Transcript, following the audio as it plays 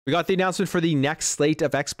We got the announcement for the next slate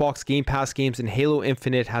of Xbox Game Pass games, and Halo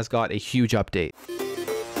Infinite has got a huge update.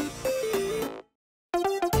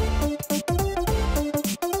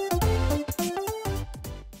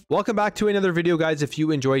 Welcome back to another video, guys. If you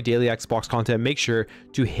enjoy daily Xbox content, make sure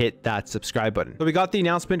to hit that subscribe button. So we got the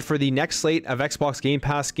announcement for the next slate of Xbox Game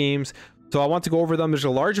Pass games. So I want to go over them. There's a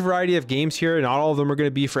large variety of games here. Not all of them are going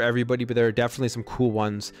to be for everybody, but there are definitely some cool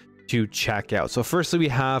ones to check out. So firstly, we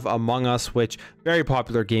have Among Us, which very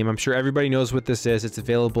popular game. I'm sure everybody knows what this is. It's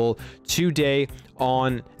available today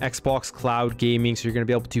on Xbox Cloud Gaming, so you're going to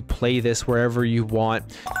be able to play this wherever you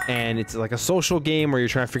want. And it's like a social game where you're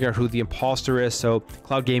trying to figure out who the imposter is. So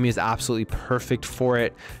Cloud Gaming is absolutely perfect for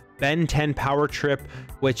it. Ben 10 Power Trip,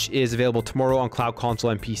 which is available tomorrow on cloud,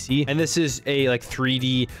 console, and PC. And this is a like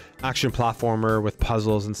 3D action platformer with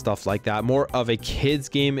puzzles and stuff like that. More of a kids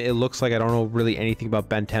game. It looks like, I don't know really anything about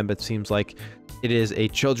Ben 10, but it seems like it is a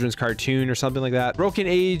children's cartoon or something like that. Broken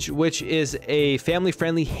Age, which is a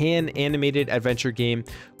family-friendly hand animated adventure game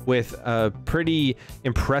with a pretty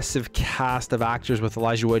impressive cast of actors with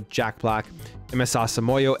Elijah Wood, Jack Black, and Masasa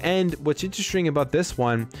Moyo. And what's interesting about this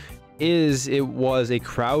one is it was a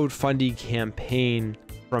crowdfunding campaign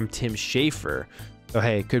from Tim Schafer. So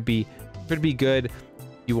hey, could be good.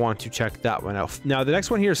 You want to check that one out. Now the next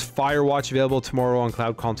one here is Firewatch, available tomorrow on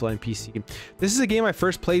cloud, console, and PC. This is a game I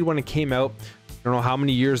first played when it came out. I don't know how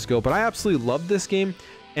many years ago, but I absolutely love this game.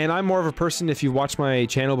 And I'm more of a person, if you've watched my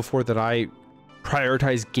channel before, that I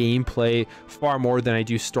prioritize gameplay far more than I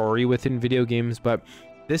do story within video games. But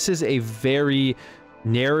this is a very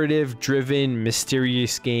narrative driven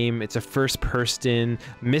mysterious game. It's a first person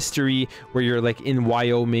mystery where you're like in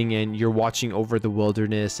Wyoming and you're watching over the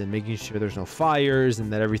wilderness and making sure there's no fires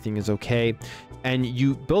and that everything is okay, and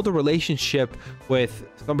you build a relationship with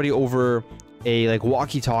somebody over a like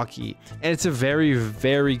walkie-talkie. And it's a very,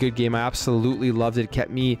 very good game. I absolutely loved it. It kept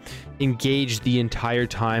me engaged the entire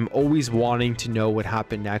time, always wanting to know what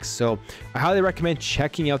happened next. So I highly recommend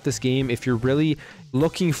checking out this game if you're really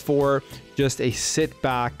looking for just a sit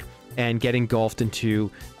back and get engulfed into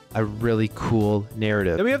a really cool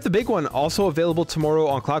narrative. Then we have the big one, also available tomorrow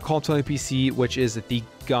on cloud, console, and PC, which is The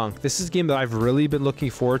Gunk. This is a game that I've really been looking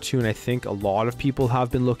forward to, and I think a lot of people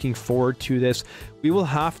have been looking forward to this. We will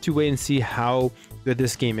have to wait and see how good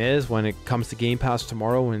this game is when it comes to Game Pass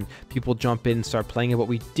tomorrow and people jump in and start playing it. But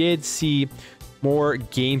we did see more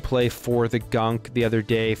gameplay for The Gunk the other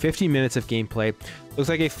day. 15 minutes of gameplay. Looks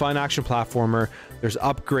like a fun action platformer. There's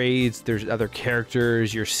upgrades, there's other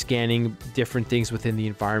characters, you're scanning different things within the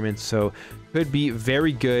environment, so could be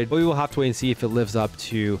very good. But we will have to wait and see if it lives up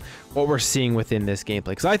to what we're seeing within this gameplay,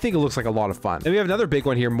 because I think it looks like a lot of fun. Then we have another big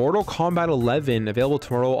one here, Mortal Kombat 11, available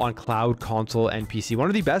tomorrow on cloud, console, and PC. One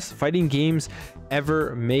of the best fighting games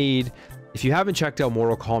ever made. If you haven't checked out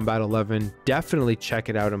Mortal Kombat 11, definitely check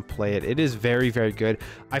it out and play it. It is very, very good.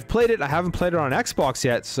 I've played it. I haven't played it on Xbox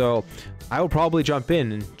yet, so I will probably jump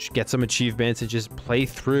in and get some achievements and just play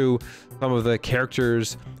through some of the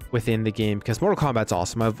characters within the game, because Mortal Kombat's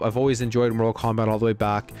awesome. I've always enjoyed Mortal Kombat all the way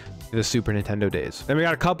back to the Super Nintendo days. Then we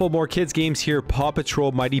got a couple more kids games here. Paw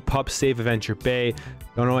Patrol Mighty Pup Save Adventure Bay.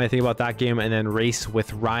 Don't know anything about that game. And then Race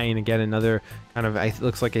with Ryan. Again, another kind of, it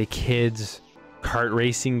looks like a kids kart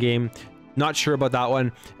racing game. Not sure about that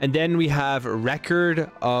one. And then we have Record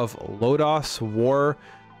of Lodoss War,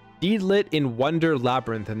 Deedlit in Wonder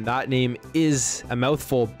Labyrinth, and that name is a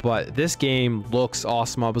mouthful, but this game looks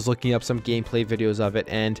awesome. I was looking up some gameplay videos of it,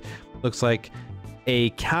 and looks like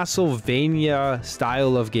a Castlevania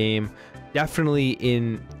style of game. Definitely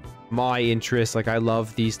in my interest. Like, I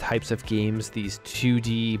love these types of games, these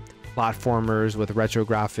 2D platformers with retro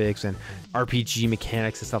graphics and RPG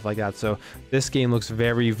mechanics and stuff like that. So this game looks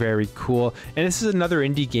very, very cool. And this is another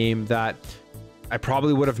indie game that I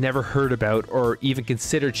probably would have never heard about or even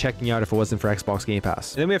considered checking out if it wasn't for Xbox Game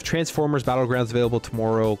Pass. And then we have Transformers Battlegrounds, available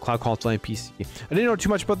tomorrow, cloud, console, and PC. I didn't know too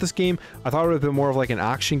much about this game. I thought it would have been more of like an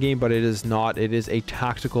action game, but it is not. It is a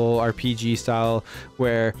tactical RPG style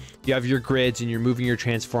where you have your grids and you're moving your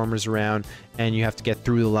Transformers around and you have to get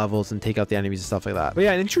through the levels and take out the enemies and stuff like that. But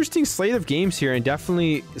yeah, an interesting slate of games here, and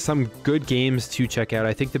definitely some good games to check out.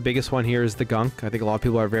 I think the biggest one here is The Gunk. I think a lot of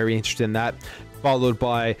people are very interested in that, followed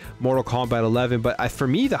by Mortal Kombat 11. But for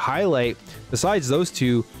me, the highlight, besides those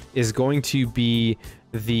two, is going to be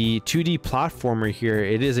the 2D platformer here.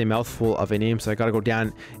 It is a mouthful of a name, so I got to go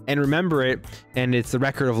down and remember it. And it's the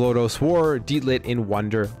Record of Lodoss War, Deedlit in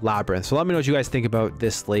Wonder Labyrinth. So let me know what you guys think about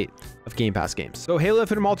this slate of Game Pass games. So Halo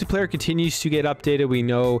Infinite multiplayer continues to get updated. We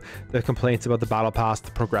know the complaints about the battle pass,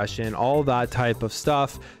 the progression, all that type of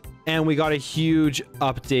stuff. And we got a huge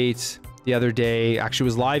update the other day. Actually, it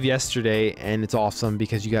was live yesterday, and it's awesome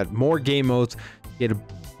because you got more game modes. You get a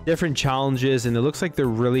different challenges, and it looks like they're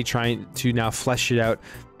really trying to now flesh it out,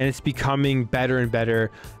 and it's becoming better and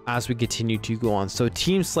better as we continue to go on. So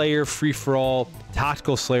Team Slayer, Free For All,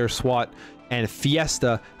 Tactical Slayer, SWAT, and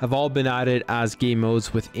Fiesta have all been added as game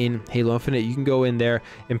modes within Halo Infinite. You can go in there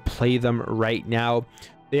and play them right now.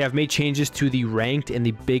 They have made changes to the ranked and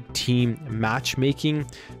the big team matchmaking.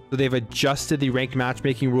 So they've adjusted the ranked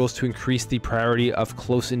matchmaking rules to increase the priority of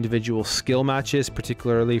close individual skill matches,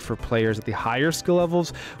 particularly for players at the higher skill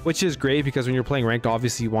levels, which is great because when you're playing ranked,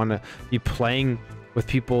 obviously you want to be playing with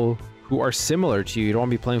people who are similar to you. You don't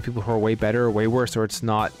want to be playing with people who are way better or way worse, or it's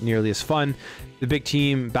not nearly as fun. The big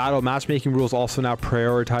team battle matchmaking rules also now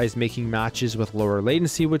prioritize making matches with lower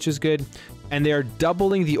latency, which is good. And they are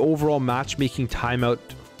doubling the overall matchmaking timeout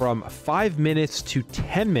from 5 minutes to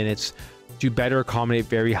 10 minutes to better accommodate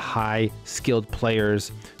very high skilled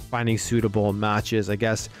players finding suitable matches. I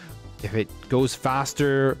guess if it goes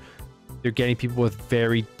faster, they're getting people with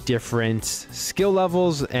very different skill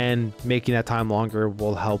levels, and making that time longer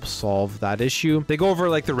will help solve that issue. They go over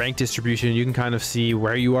like the rank distribution. You can kind of see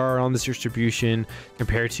where you are on this distribution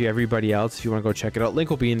compared to everybody else. If you want to go check it out, link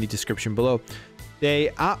will be in the description below. They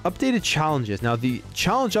updated challenges. Now the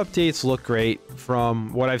challenge updates look great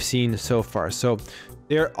from what I've seen so far. So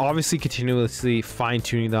they're obviously continuously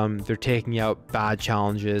fine-tuning them. They're taking out bad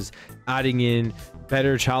challenges, adding in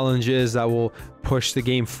better challenges that will push the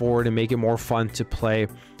game forward and make it more fun to play.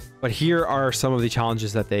 But here are some of the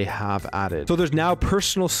challenges that they have added. So there's now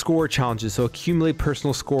personal score challenges. So accumulate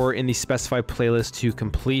personal score in the specified playlist to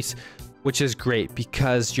complete, which is great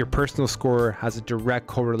because your personal score has a direct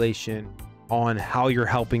correlation on how you're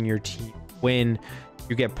helping your team win.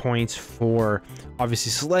 You get points for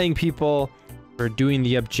obviously slaying people, for doing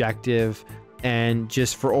the objective, and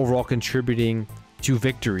just for overall contributing to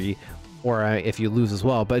victory, or if you lose as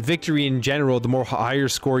well. But victory in general, the more higher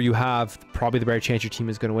score you have, probably the better chance your team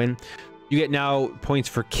is going to win. You get now points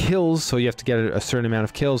for kills, so you have to get a certain amount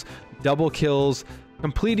of kills, double kills,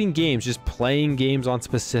 completing games, just playing games on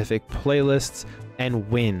specific playlists, and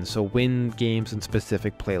win. So win games in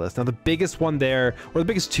specific playlists. Now the biggest one there, or the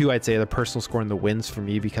biggest two, I'd say, are the personal score and the wins for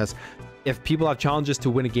me, because if people have challenges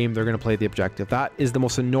to win a game, they're going to play the objective. That is the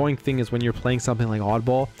most annoying thing, is when you're playing something like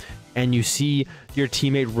Oddball and you see your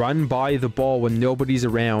teammate run by the ball when nobody's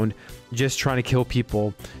around, just trying to kill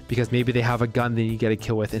people because maybe they have a gun that you get a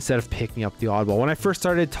kill with, instead of picking up the Oddball. When I first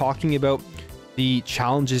started talking about the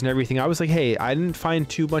challenges and everything, I was like, hey, I didn't find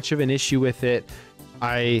too much of an issue with it.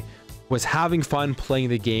 I was having fun playing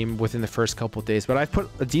the game within the first couple of days, but I've put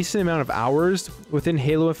a decent amount of hours within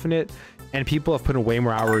Halo Infinite, and people have put in way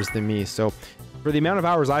more hours than me. So for the amount of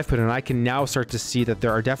hours I've put in, I can now start to see that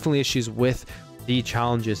there are definitely issues with the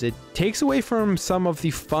challenges. It takes away from some of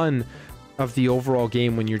the fun of the overall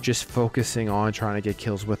game when you're just focusing on trying to get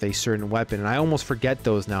kills with a certain weapon, and I almost forget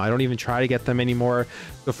those now. I don't even try to get them anymore.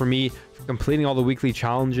 So for me, completing all the weekly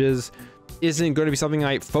challenges isn't going to be something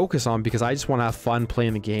I focus on, because I just want to have fun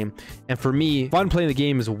playing the game. And for me, fun playing the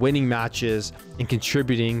game is winning matches and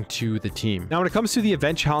contributing to the team. Now when it comes to the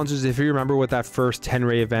event challenges, if you remember with that first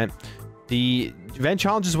 10-ray event, the event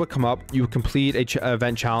challenges would come up, you would complete a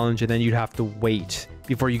event challenge, and then you'd have to wait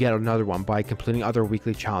before you get another one by completing other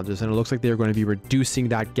weekly challenges. And it looks like they're going to be reducing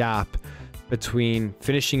that gap between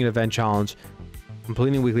finishing an event challenge,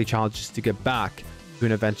 completing weekly challenges, to get back to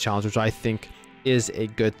an event challenge, which I think is a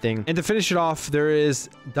good thing. And to finish it off, there is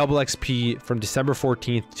double XP from December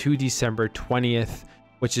 14th to December 20th,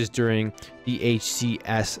 which is during the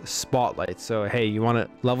HCS Spotlight. So hey, you want to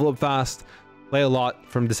level up fast, play a lot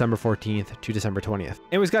from December 14th to December 20th.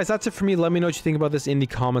 Anyways, guys, that's it for me. Let me know what you think about this in the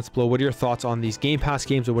comments below. What are your thoughts on these Game Pass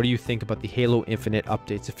games, or what do you think about the Halo Infinite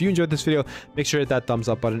updates? If you enjoyed this video, make sure to hit that thumbs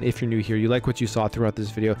up button. If you're new here, you like what you saw throughout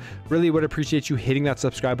this video, really would appreciate you hitting that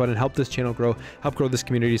subscribe button. Help this channel grow, help grow this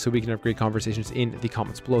community, so we can have great conversations in the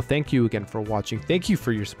comments below. Thank you again for watching. Thank you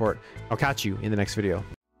for your support. I'll catch you in the next video.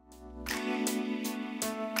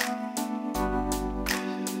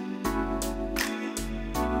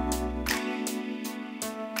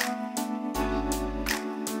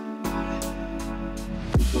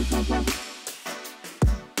 We'll be right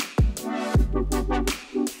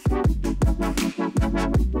back.